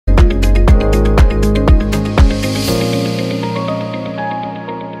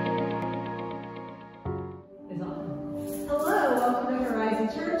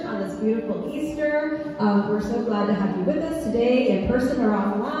glad to have you with us today, in person or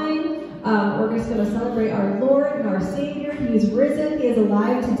online. We're just going to celebrate our Lord and our Savior. He is risen, He is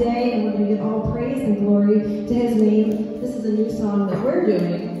alive today, and we're going to give all praise and glory to His name. This is a new song that we're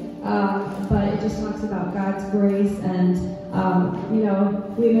doing, but it just talks about God's grace, and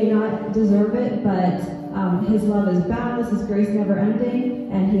we may not deserve it, but His love is boundless, His grace never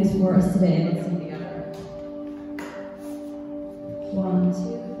ending, and He is for us today. Let's sing together. 1, 2,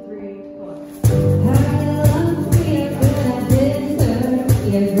 3, 4.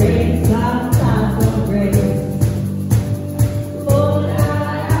 Your grace, of grace. Lord, I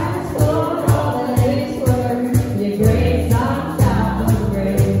ask for all that is worth. Your grace, of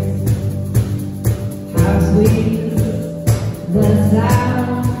grace. How sweet the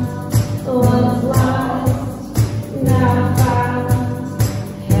sound once lost, now found.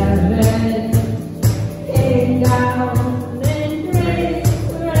 Heaven came down and grace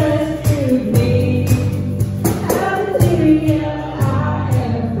rescued me. Hallelujah.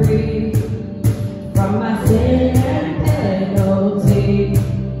 From my sin and penalty,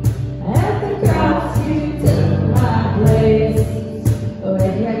 at the cross you took my place.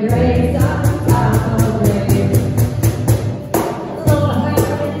 With your grace on top of grace, Lord, how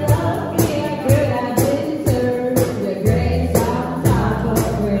you love me, I could have deserved. Your grace on top of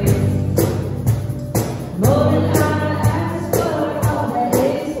grace, more than I asked for, all that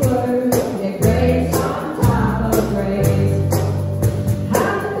is worth. Your grace on top of grace.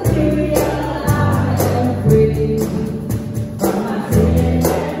 Hallelujah. From my sin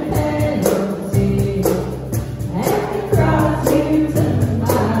and penalty, at the cross you took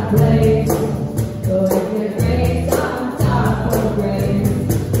my place. With your grace on top of grace,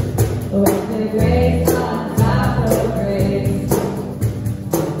 with your grace on top of grace,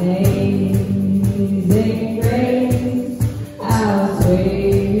 amazing grace, how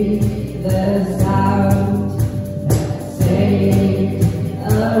sweet the sound that saved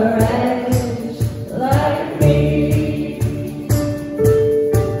a wretch like me.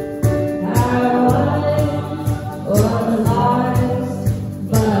 I was lost,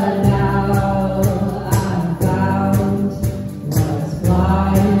 but now I'm found. Was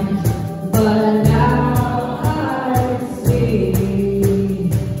blind, but now I see.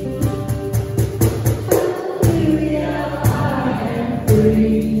 Hallelujah, I am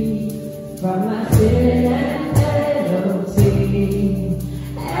free from my sin and penalty.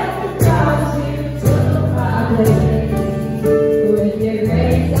 At the cross you took my place. With your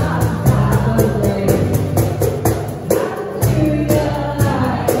grace on top of grace. Hallelujah, I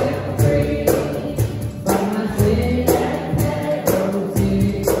am free from my sin and penalty.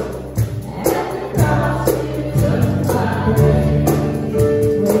 At the cross you took my place.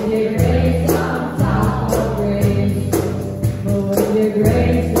 With your grace on top of grace. With your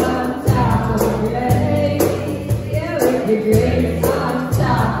grace on top of grace. Yeah, with your grace on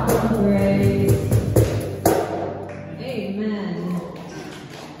top of grace. Amen.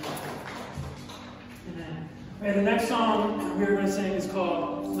 And the next song we're going to sing is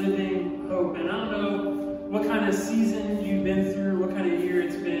called Living Hope. And I don't know what kind of season you've been through, what kind of year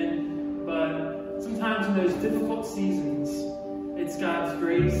it's been, but sometimes in those difficult seasons, it's God's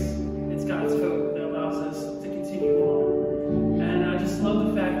grace, it's God's hope that allows us to continue on. And I just love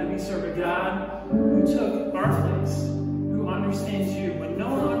the fact that we serve a God who took our place, who understands you. When no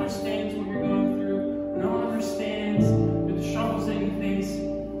one understands what you're going through, no one understands the struggles that you face,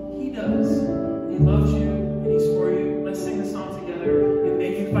 He does. He loves you, and He's for you. Let's sing the song together, and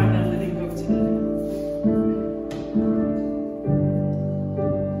may you find that living hope today.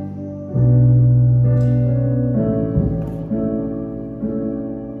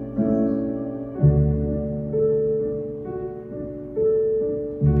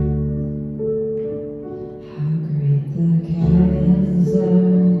 How great the chasm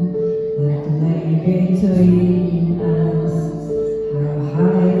that lay between us. How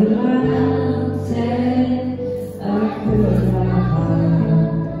high the mountain I could not climb.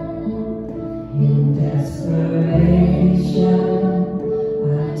 In desperation,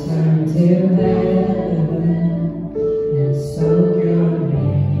 I turned to heaven and soak your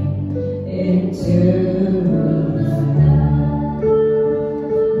name into mine.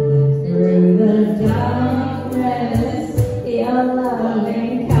 Then through the darkness, your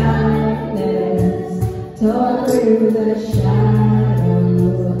loving kindness tore through the shadow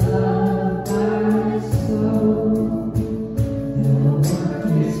of our soul. The work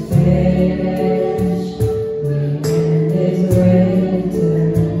is finished, the end is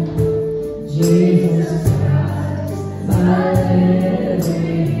written. Jesus Christ, my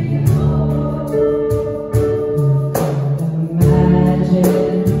living hope. Who could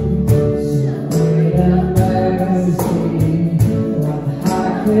imagine so great a burden?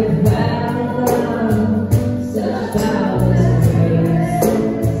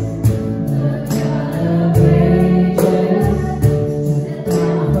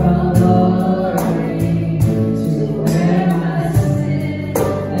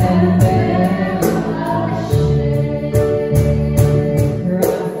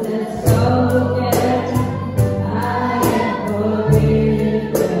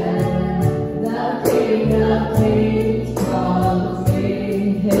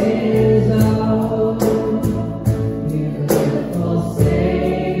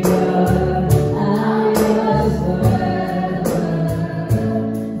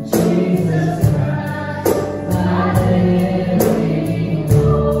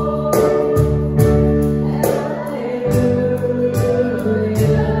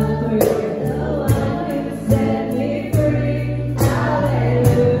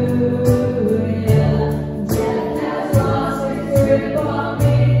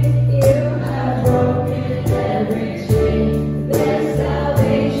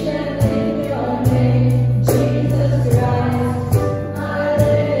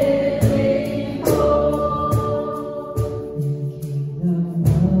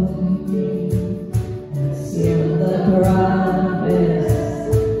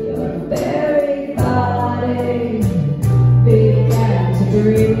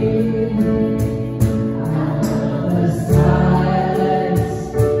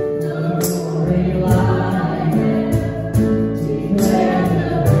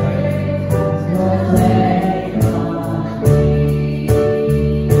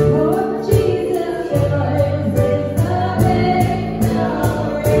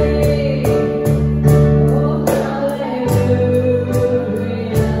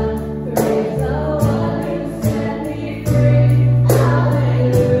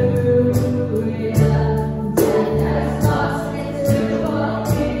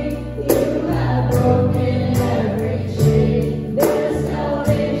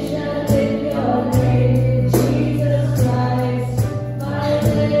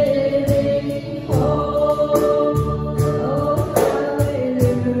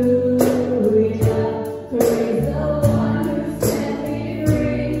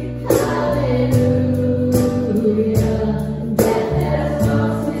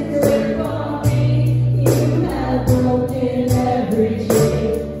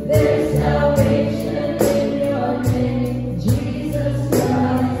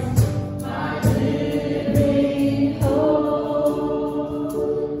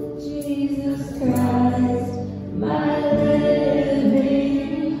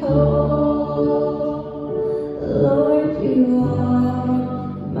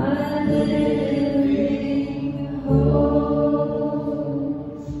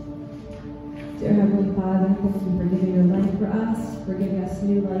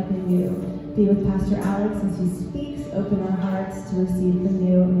 Be with Pastor Alex as he speaks. Open our hearts to receive from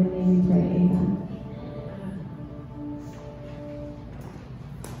you. In your name we pray. Amen.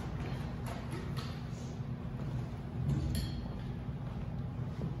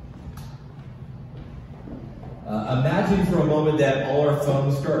 Imagine for a moment that all our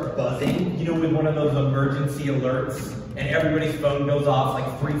phones start buzzing, you know, with one of those emergency alerts, and everybody's phone goes off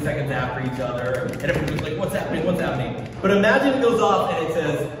like 3 seconds after each other, and everybody's like, what's happening, what's happening? But imagine it goes off and it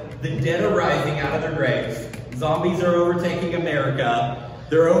says, the dead are rising out of their graves, zombies are overtaking America,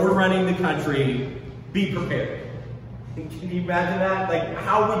 they're overrunning the country, be prepared. Can you imagine that? Like,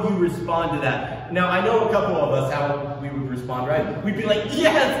 how would you respond to that? Now, I know a couple of us how we would respond, right? We'd be like,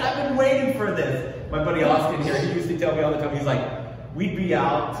 yes, I've been waiting for this. My buddy Austin here, he used to tell me all the time, he's like, we'd be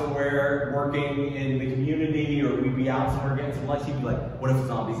out somewhere working in the community, or we'd be out somewhere getting some lunch, he'd be like, what if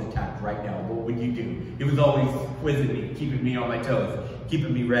zombies attacked right now? What would you do? He was always quizzing me, keeping me on my toes,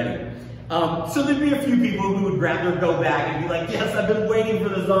 keeping me ready. So there'd be a few people who would rather go back and be like, yes, I've been waiting for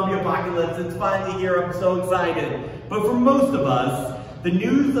the zombie apocalypse, it's finally here, I'm so excited. But for most of us, the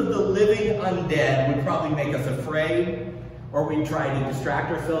news of the living undead would probably make us afraid, or we'd try to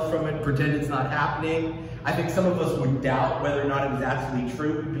distract ourselves from it, pretend it's not happening. I think some of us would doubt whether or not it was actually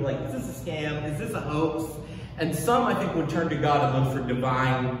true. We'd be like, is this a scam? Is this a hoax? And some, I think, would turn to God and look for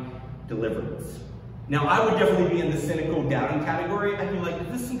divine deliverance. Now, I would definitely be in the cynical doubting category. I'd be like, is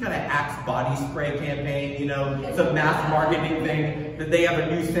this some kind of Axe body spray campaign, you know, some mass marketing thing, that they have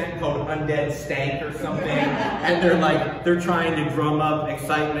a new scent called Undead Stank or something, and they're trying to drum up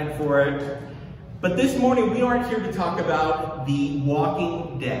excitement for it. But this morning, we aren't here to talk about the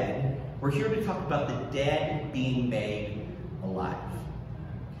walking dead. We're here to talk about the dead being made alive.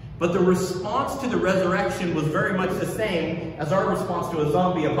 But the response to the resurrection was very much the same as our response to a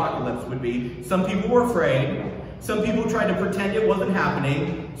zombie apocalypse would be. Some people were afraid, Some people tried to pretend it wasn't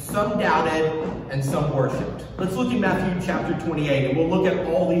happening, some doubted, and some worshiped. Let's look in Matthew chapter 28, and we'll look at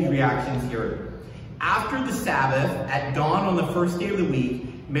all these reactions here. After the Sabbath, at dawn on the first day of the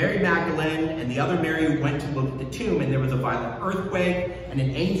week, Mary Magdalene and the other Mary went to look at the tomb, and there was a violent earthquake, and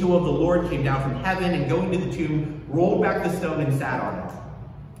an angel of the Lord came down from heaven, and going to the tomb, rolled back the stone and sat on it.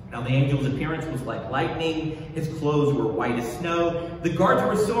 Now the angel's appearance was like lightning, his clothes were white as snow. The guards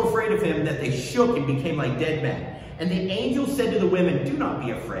were so afraid of him that they shook and became like dead men. And the angel said to the women, "Do not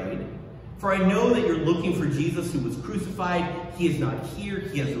be afraid, for I know that you're looking for Jesus who was crucified. He is not here,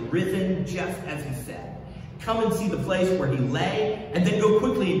 he has risen just as he said. Come and see the place where he lay, and then go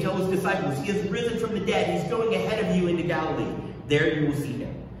quickly and tell his disciples, he has risen from the dead, he's going ahead of you into Galilee. There you will see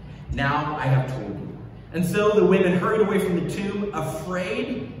him. Now I have told you." And so the women hurried away from the tomb,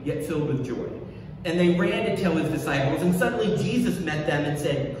 afraid, yet filled with joy. And they ran to tell his disciples, and suddenly Jesus met them and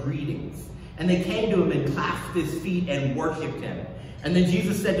said, "Greetings." And they came to him and clasped his feet and worshipped him. And then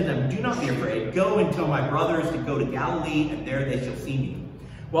Jesus said to them, "Do not be afraid. Go and tell my brothers to go to Galilee, and there they shall see me."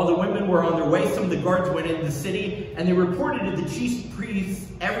 While the women were on their way, some of the guards went into the city, and they reported to the chief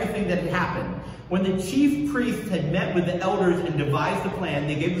priests everything that had happened. When the chief priests had met with the elders and devised a plan,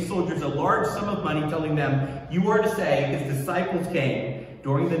 they gave the soldiers a large sum of money, telling them, "You are to say, his disciples came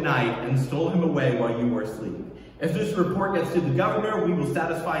during the night and stole him away while you were asleep. If this report gets to the governor, we will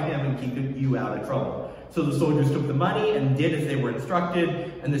satisfy him and keep you out of trouble." So the soldiers took the money and did as they were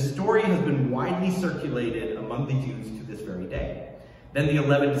instructed, and the story has been widely circulated among the Jews to this very day. Then the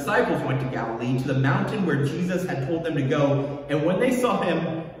 11 disciples went to Galilee, to the mountain where Jesus had told them to go, and when they saw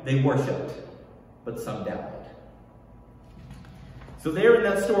him, they worshipped, but some doubted. So there in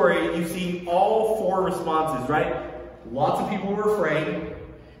that story, you see all four responses, right? Lots of people were afraid.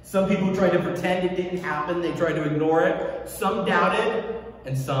 Some people tried to pretend it didn't happen. They tried to ignore it. Some doubted,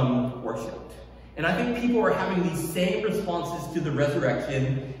 and some worshipped. And I think people are having these same responses to the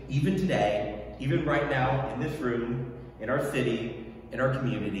resurrection, even today, even right now, in this room, in our city, in our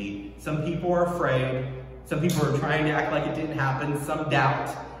community. Some people are afraid. Some people are trying to act like it didn't happen. Some doubt,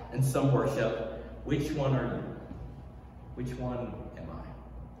 and some worship. Which one are you? Which one am I?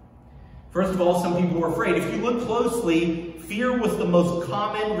 First of all, some people were afraid. If you look closely, fear was the most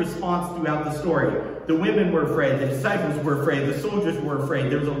common response throughout the story. The women were afraid, the disciples were afraid, the soldiers were afraid.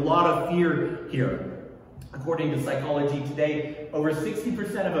 There was a lot of fear here. According to Psychology Today, over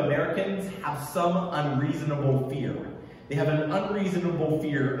 60% of Americans have some unreasonable fear. They have an unreasonable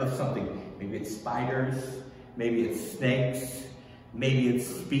fear of something. Maybe it's spiders, maybe it's snakes, maybe it's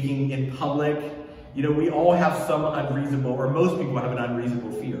speaking in public. You know, we all have some unreasonable, or most people have an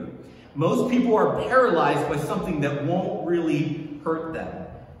unreasonable fear. Most people are paralyzed by something that won't really hurt them.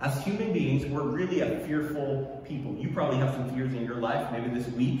 As human beings, we're really a fearful people. You probably have some fears in your life. Maybe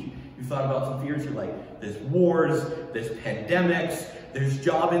this week you thought about some fears. You're like, there's wars, there's pandemics, there's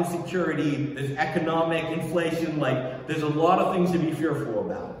job insecurity, there's economic inflation. Like, there's a lot of things to be fearful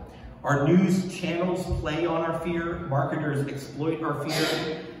about. Our news channels play on our fear. Marketers exploit our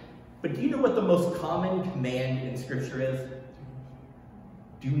fear. But do you know what the most common command in Scripture is?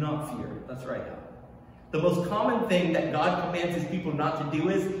 Do not fear. That's right. The most common thing that God commands his people not to do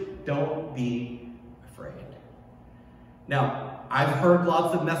is don't be afraid. Now, I've heard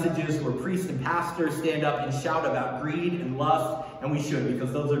lots of messages where priests and pastors stand up and shout about greed and lust, and we should,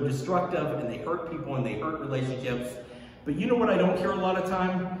 because those are destructive and they hurt people and they hurt relationships. But you know what I don't hear a lot of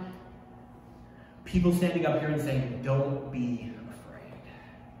time? People standing up here and saying, don't be afraid.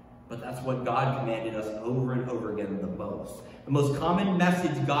 But that's what God commanded us over and over again the most. The most common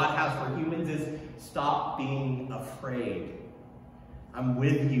message God has for humans is stop being afraid. I'm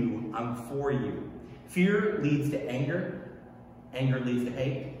with you. I'm for you. Fear leads to anger. Anger leads to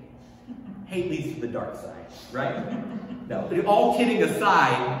hate. Hate leads to the dark side, right? No, all kidding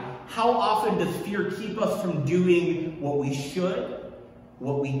aside, how often does fear keep us from doing what we should,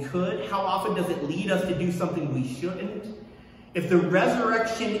 what we could? How often does it lead us to do something we shouldn't? If the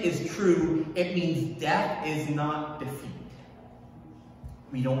resurrection is true, it means death is not defeat.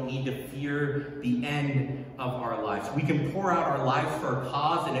 We don't need to fear the end of our lives. We can pour out our lives for a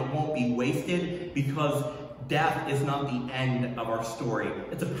cause and it won't be wasted, because death is not the end of our story.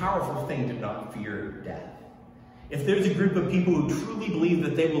 It's a powerful thing to not fear death. If there's a group of people who truly believe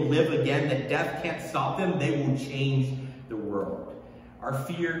that they will live again, that death can't stop them, they will change the world. Our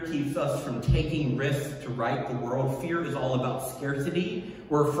fear keeps us from taking risks to right the world. Fear is all about scarcity.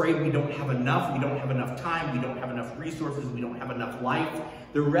 We're afraid we don't have enough. We don't have enough time. We don't have enough resources. We don't have enough life.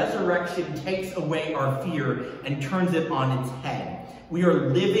 The resurrection takes away our fear and turns it on its head. We are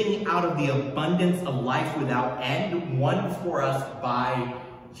living out of the abundance of life without end, won for us by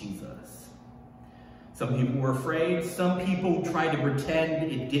Jesus. Some people were afraid. Some people tried to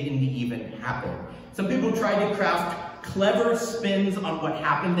pretend it didn't even happen. Some people tried to craft clever spins on what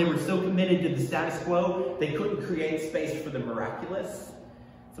happened. They were so committed to the status quo, they couldn't create space for the miraculous.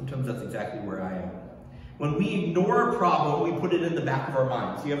 Sometimes that's exactly where I am. When we ignore a problem, we put it in the back of our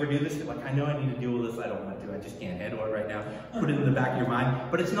minds. You ever do this? You're like, I know I need to deal with this. I don't want to. I just can't handle it right now. Put it in the back of your mind.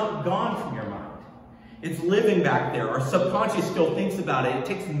 But it's not gone from your mind. It's living back there. Our subconscious still thinks about it. It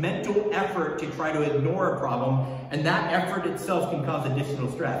takes mental effort to try to ignore a problem, and that effort itself can cause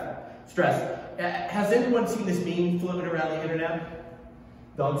additional stress. Has anyone seen this meme floating around the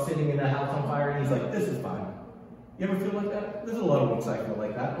internet? Dog sitting in the house on fire, and he's like, this is fine. You ever feel like that? There's a lot of weeks I feel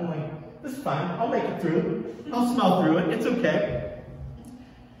like that. I'm like, this is fine. I'll make it through. I'll smile through it. It's okay.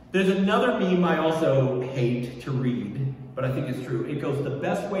 There's another meme I also hate to read, but I think it's true. It goes, the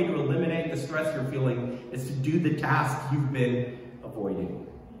best way to eliminate the stress you're feeling is to do the task you've been avoiding.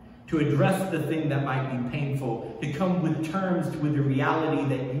 To address the thing that might be painful, to come with terms with the reality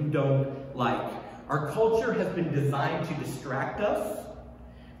that you don't like. Our culture has been designed to distract us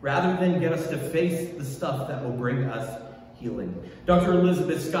rather than get us to face the stuff that will bring us healing. Dr.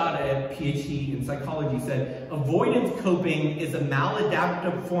 Elizabeth Scott, a PhD in psychology, said, avoidance coping is a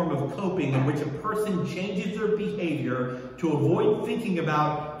maladaptive form of coping in which a person changes their behavior to avoid thinking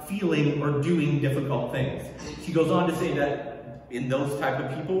about, feeling, or doing difficult things. She goes on to say that in those type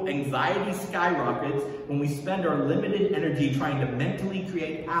of people, anxiety skyrockets when we spend our limited energy trying to mentally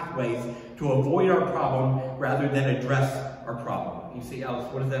create pathways to avoid our problem rather than address our problem. You say,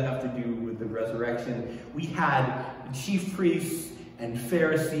 Alex, what does that have to do with the resurrection? We had chief priests and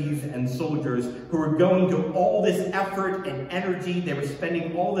Pharisees and soldiers who were going to all this effort and energy. They were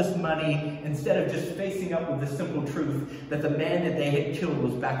spending all this money instead of just facing up with the simple truth that the man that they had killed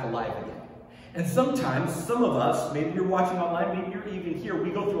was back alive again. And sometimes, some of us, maybe you're watching online, maybe you're even here, we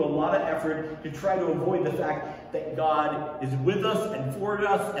go through a lot of effort to try to avoid the fact that God is with us and for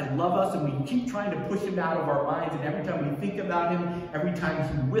us and love us, and we keep trying to push him out of our minds, and every time we think about him, every time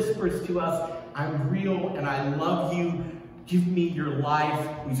he whispers to us, I'm real and I love you, give me your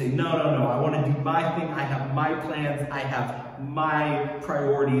life, we say, no, I want to do my thing, I have my plans, I have my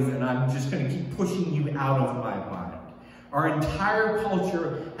priorities, and I'm just going to keep pushing you out of my mind. Our entire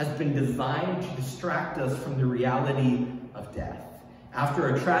culture has been designed to distract us from the reality of death.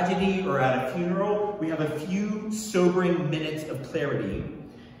 After a tragedy or at a funeral, we have a few sobering minutes of clarity.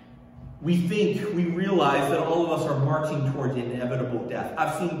 We realize that all of us are marching towards inevitable death.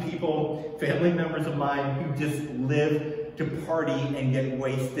 I've seen people, family members of mine, who just live to party and get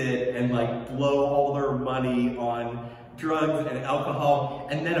wasted and like blow all their money on drugs and alcohol,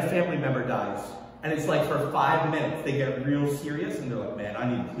 and then a family member dies. And it's like for 5 minutes, they get real serious and they're like, man, I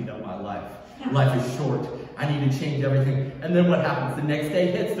need to clean up my life. Life is short. I need to change everything. And then what happens? The next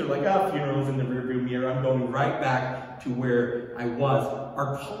day hits, they're like, oh, funeral's in the rearview mirror. I'm going right back to where I was.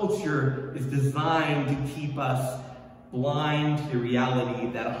 Our culture is designed to keep us blind to the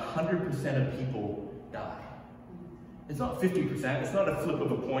reality that 100% of people die. It's not 50%. It's not a flip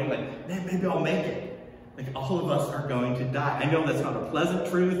of a coin like, man, maybe I'll make it. Like, all of us are going to die. I know that's not a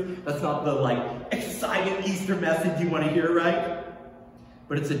pleasant truth. That's not the, like, exciting Easter message you want to hear, right?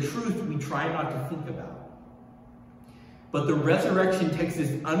 But it's a truth we try not to think about. But the resurrection takes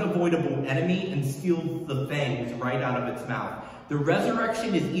this unavoidable enemy and steals the fangs right out of its mouth. The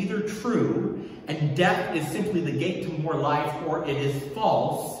resurrection is either true, and death is simply the gate to more life, or it is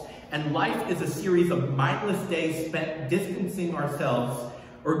false, and life is a series of mindless days spent distancing ourselves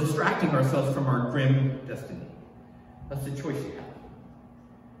or distracting ourselves from our grim destiny. That's the choice you have.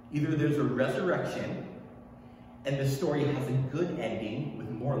 Either there's a resurrection and the story has a good ending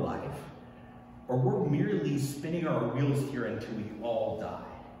with more life, or we're merely spinning our wheels here until we all die.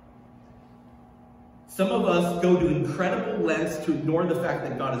 Some of us go to incredible lengths to ignore the fact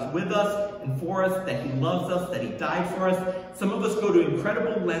that God is with us and for us, that he loves us, that he died for us. Some of us go to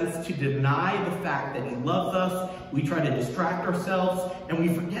incredible lengths to deny the fact that he loves us. We try to distract ourselves, and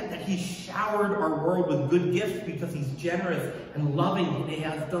we forget that he showered our world with good gifts because he's generous and loving, and he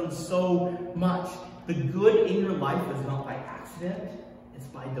has done so much. The good in your life is not by accident, it's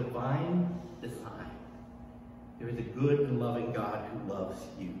by divine design. There is a good and loving God who loves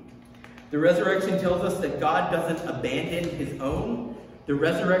you. The resurrection tells us that God doesn't abandon his own. The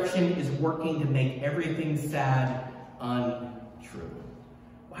resurrection is working to make everything sad untrue.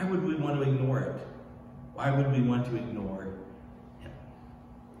 Why would we want to ignore it? Why would we want to ignore him?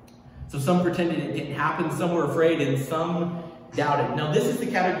 So some pretended it didn't happen, some were afraid, and some doubted. Now this is the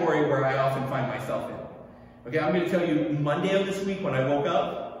category where I often find myself in. Okay, I'm going to tell you, Monday of this week when I woke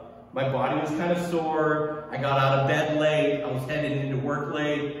up, my body was kind of sore, I got out of bed late, I was headed into work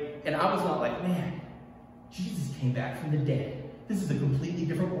late, and I was not like, man, Jesus came back from the dead. This is a completely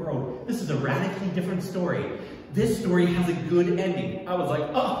different world. This is a radically different story. This story has a good ending. I was like,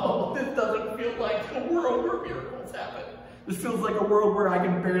 oh, this doesn't feel like a world where miracles happen. This feels like a world where I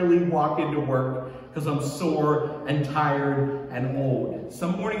can barely walk into work because I'm sore and tired and old.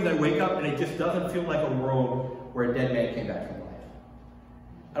 Some mornings I wake up and it just doesn't feel like a world where a dead man came back from life.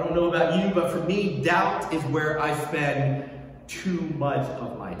 I don't know about you, but for me, doubt is where I spend too much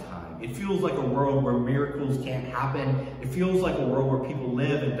of my time. It feels like a world where miracles can't happen. It feels like a world where people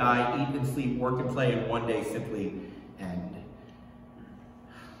live and die, eat and sleep, work and play, and one day simply end.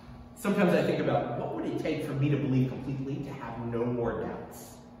 Sometimes I think about what would it take for me to believe completely, to have no more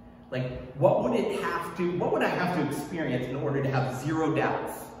doubts? Like, what would I have to experience in order to have zero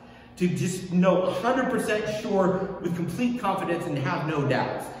doubts? To just know 100% sure with complete confidence and have no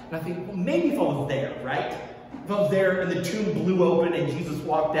doubts. And I think, well, maybe if I was there, right? If I was there and the tomb blew open and Jesus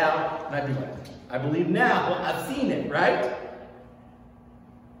walked out, and I'd be like, I believe now, I've seen it, right?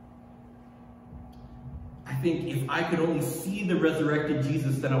 I think if I could only see the resurrected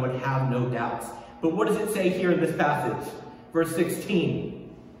Jesus, then I would have no doubts. But what does it say here in this passage? Verse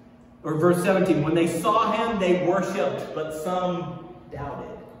 16, or verse 17, when they saw him, they worshiped, but some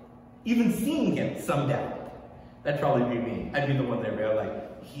doubted. Even seeing him, some doubted. That'd probably be me. I'd be the one there where I'm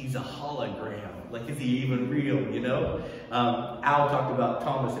like, he's a hologram. Like, is he even real, you know? Al talked about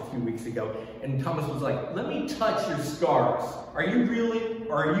Thomas a few weeks ago, and Thomas was like, let me touch your scars. Are you really,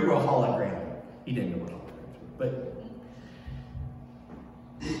 or are you a hologram? He didn't know what holograms were, but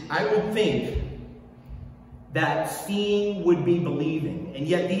I would think that seeing would be believing. And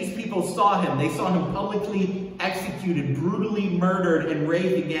yet these people saw him. They saw him publicly executed, brutally murdered, and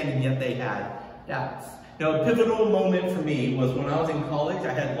raised again, and yet they had doubts. Now, a pivotal moment for me was when I was in college.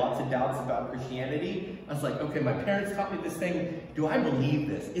 I had lots of doubts about Christianity. I was like, okay, my parents taught me this thing. Do I believe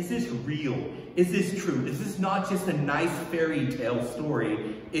this? Is this real? Is this true? Is this not just a nice fairy tale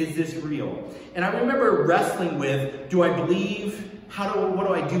story? Is this real? And I remember wrestling with, do I believe? What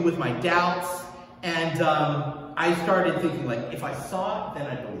do I do with my doubts? And I started thinking, like, if I saw it, then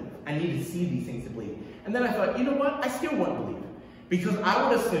I believe. I need to see these things to believe. And then I thought, you know what? I still won't believe. Because I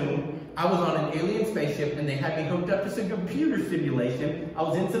would assume I was on an alien spaceship and they had me hooked up to some computer simulation. I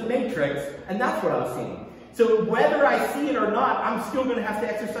was in some Matrix, and that's what I was seeing. So whether I see it or not, I'm still going to have to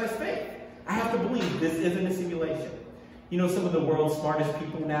exercise faith. I have to believe this isn't a simulation. You know, some of the world's smartest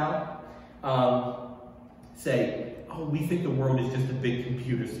people now say, oh, we think the world is just a big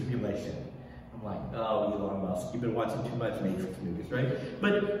computer simulation. I'm like, oh, Elon Musk, you've been watching too much Matrix movies, right?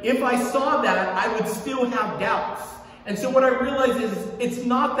 But if I saw that, I would still have doubts. And so what I realize is, it's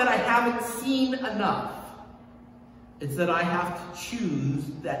not that I haven't seen enough. It's that I have to choose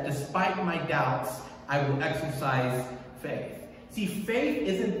that despite my doubts, I will exercise faith. See, faith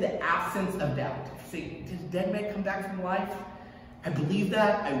isn't the absence of doubt. See, did a dead man come back from life? I believe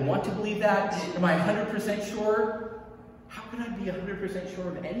that. I want to believe that. Am I 100% sure? How can I be 100% sure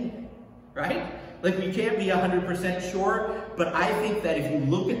of anything? Right? Like, we can't be 100% sure, but I think that if you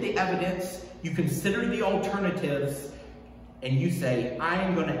look at the evidence, you consider the alternatives, and you say, I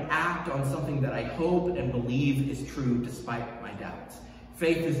am going to act on something that I hope and believe is true despite my doubts.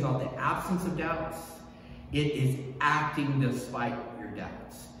 Faith is not the absence of doubts. It is acting despite your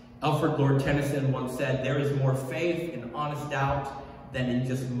doubts. Alfred Lord Tennyson once said, there is more faith in honest doubt than in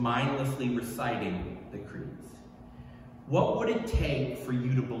just mindlessly reciting the creeds. What would it take for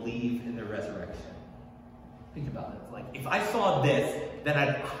you to believe in the resurrection? Think about it. Like, if I saw this, then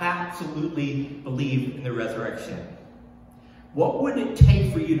I'd absolutely believe in the resurrection. What would it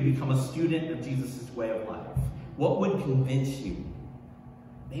take for you to become a student of Jesus' way of life? What would convince you?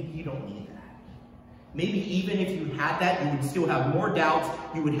 Maybe you don't need that. Maybe even if you had that, you would still have more doubts.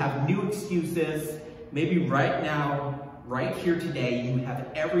 You would have new excuses. Maybe right now, right here today, you have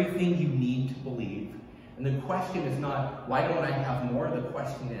everything you need to believe. And the question is not, why don't I have more? The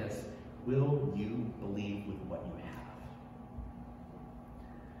question is, will you believe with what you have?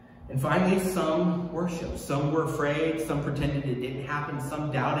 And finally, some worshiped. Some were afraid. Some pretended it didn't happen.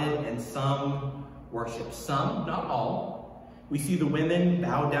 Some doubted, and some worshiped. Some, not all. We see the women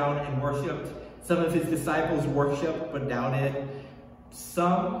bow down and worshiped. Some of his disciples worshiped but doubted.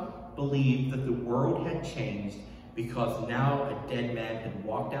 Some believed that the world had changed because now a dead man had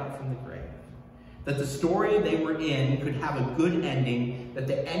walked out from the grave. That the story they were in could have a good ending, that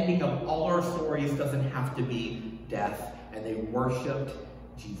the ending of all our stories doesn't have to be death, and they worshiped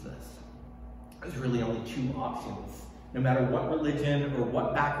Jesus. There's really only two options. No matter what religion or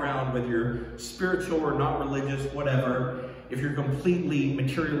what background, whether you're spiritual or not religious, whatever, if you're completely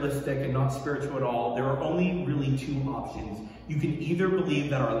materialistic and not spiritual at all, there are only really two options. You can either believe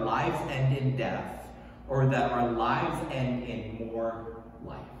that our lives end in death, or that our lives end in more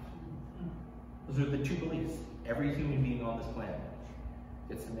life. Those are the two beliefs. Every human being on this planet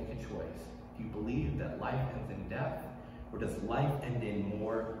gets to make a choice. Do you believe that life ends in death, or does life end in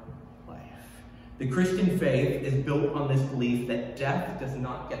more life? The Christian faith is built on this belief that death does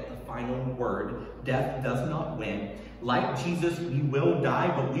not get the final word. Death does not win. Like Jesus, we will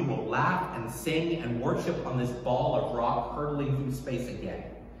die, but we will laugh and sing and worship on this ball of rock hurtling through space again.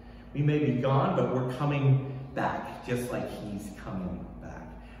 We may be gone, but we're coming back, just like he's coming back.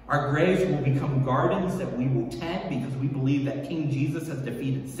 Our graves will become gardens that we will tend because we believe that King Jesus has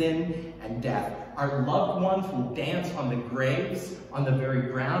defeated sin and death. Our loved ones will dance on the graves, on the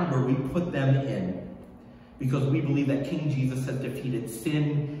very ground where we put them in, because we believe that King Jesus has defeated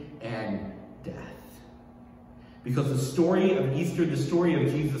sin and death. Because the story of Easter, the story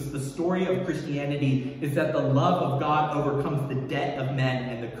of Jesus, the story of Christianity is that the love of God overcomes the debt of men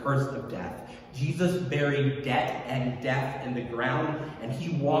and the curse of death. Jesus buried debt and death in the ground, and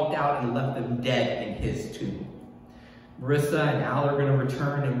he walked out and left them dead in his tomb. Marissa and Al are going to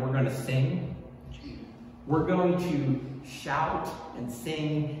return, and we're going to sing. We're going to shout and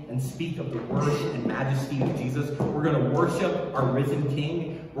sing and speak of the worth and majesty of Jesus. We're going to worship our risen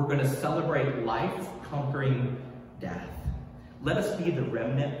King. We're going to celebrate life conquering death. Let us be the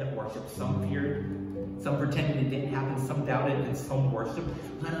remnant that worshiped. Some feared, some pretended it didn't happen, some doubted, and some worshiped.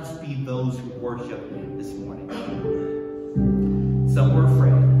 Let us be those who worship this morning. Some were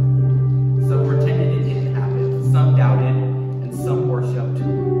afraid, some pretended it didn't happen, some doubted, and some worshiped.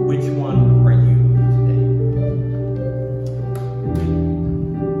 Which one are you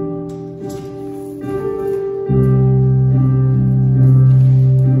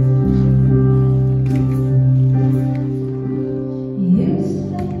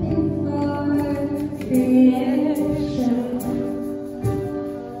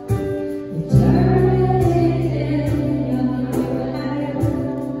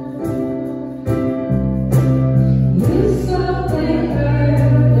You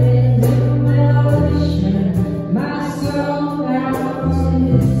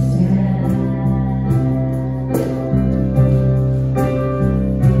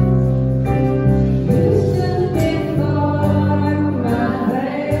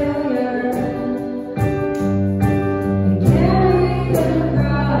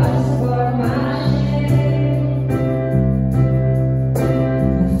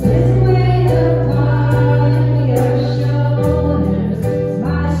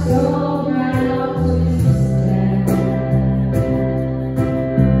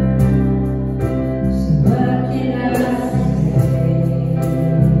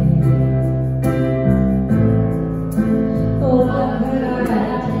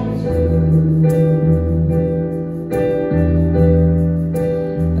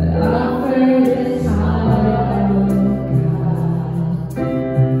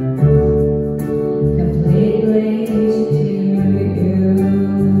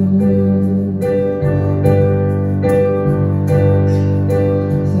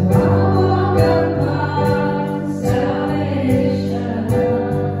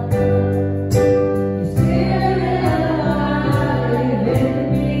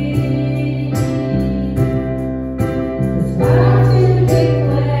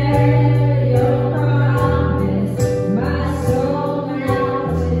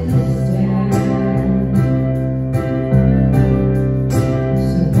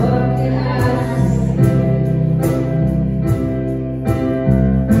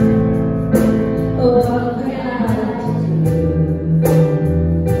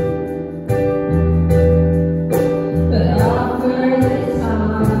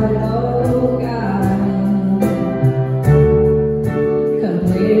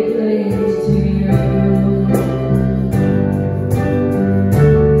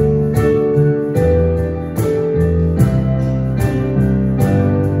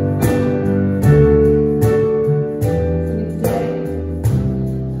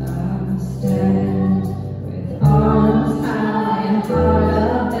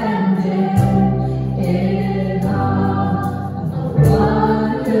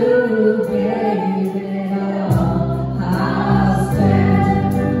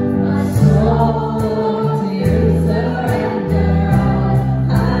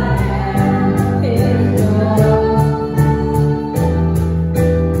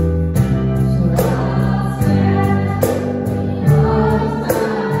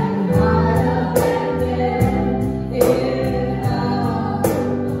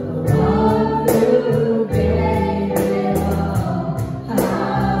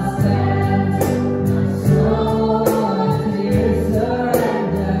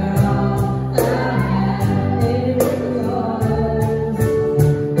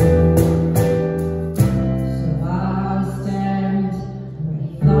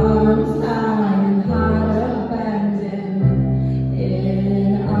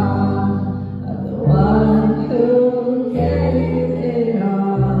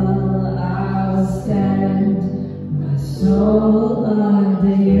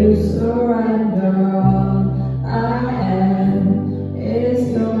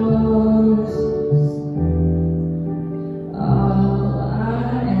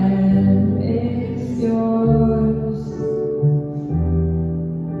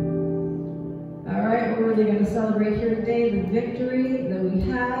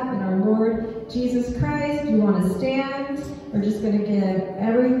stand. We're just going to give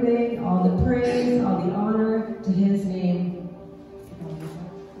everything, all the praise, all the honor to his name.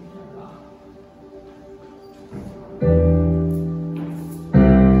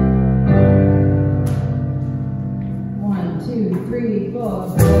 1, 2, 3, 4.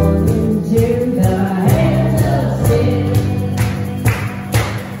 Born into the hands of sin.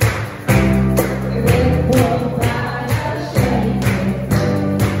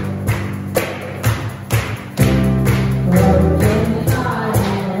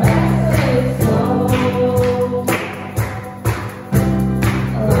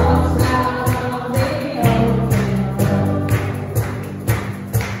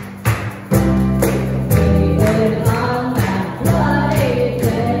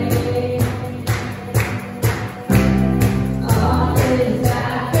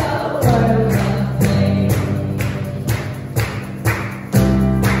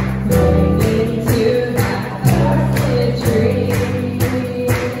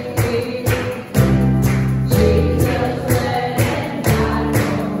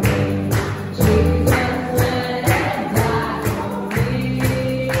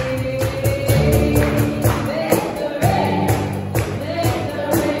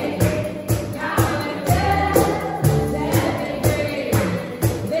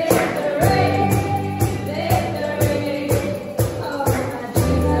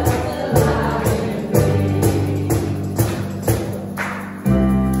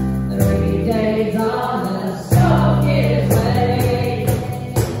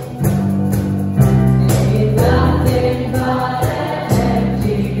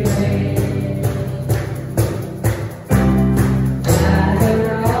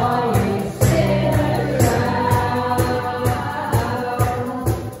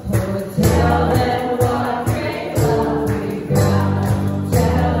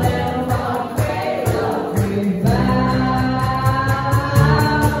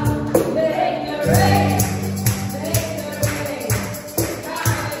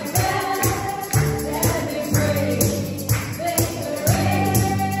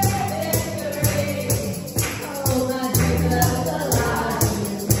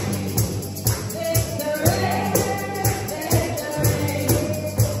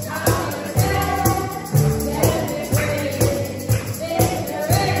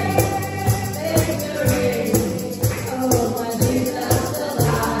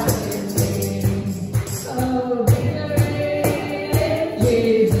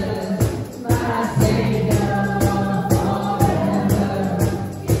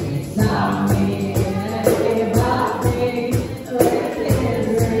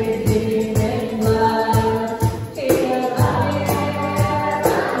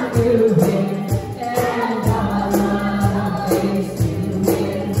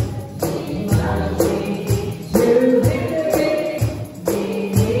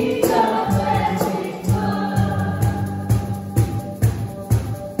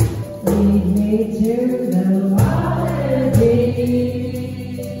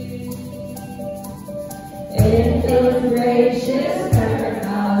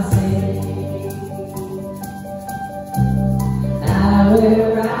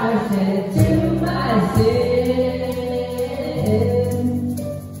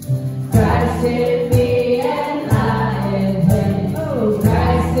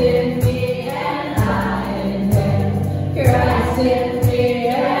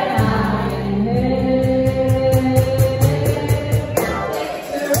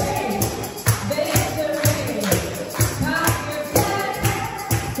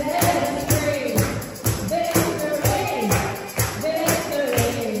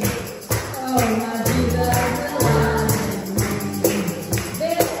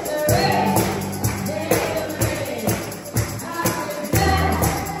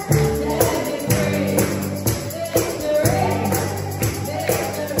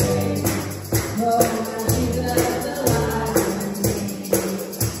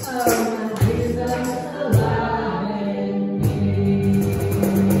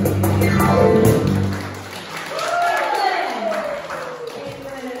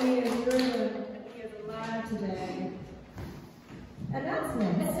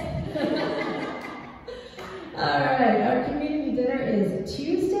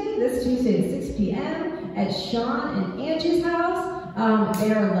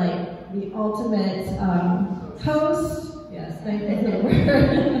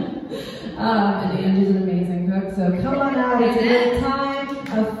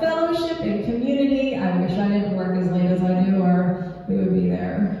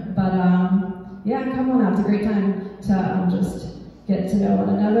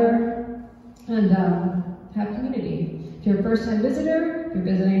 have community. If you're a first-time visitor, if you're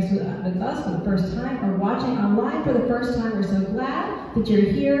visiting with us for the first time, or watching online for the first time, we're so glad that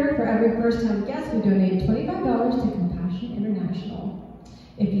you're here. For every first-time guest, we donate $25 to Compassion International.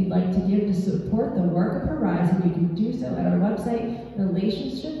 If you'd like to give to support the work of Horizon, you can do so at our website,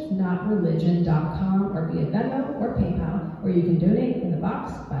 relationshipsnotreligion.com, or via Venmo or PayPal, or you can donate in the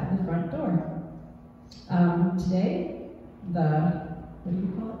box by the front door. Today, what do you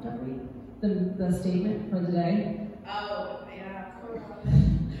call it, Jeffrey? The statement for the day? Oh, yeah.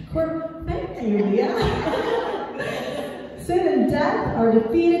 Thank you, Leah. Sin and death are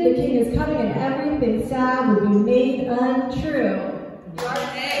defeated, the King is coming, and everything sad will be made untrue.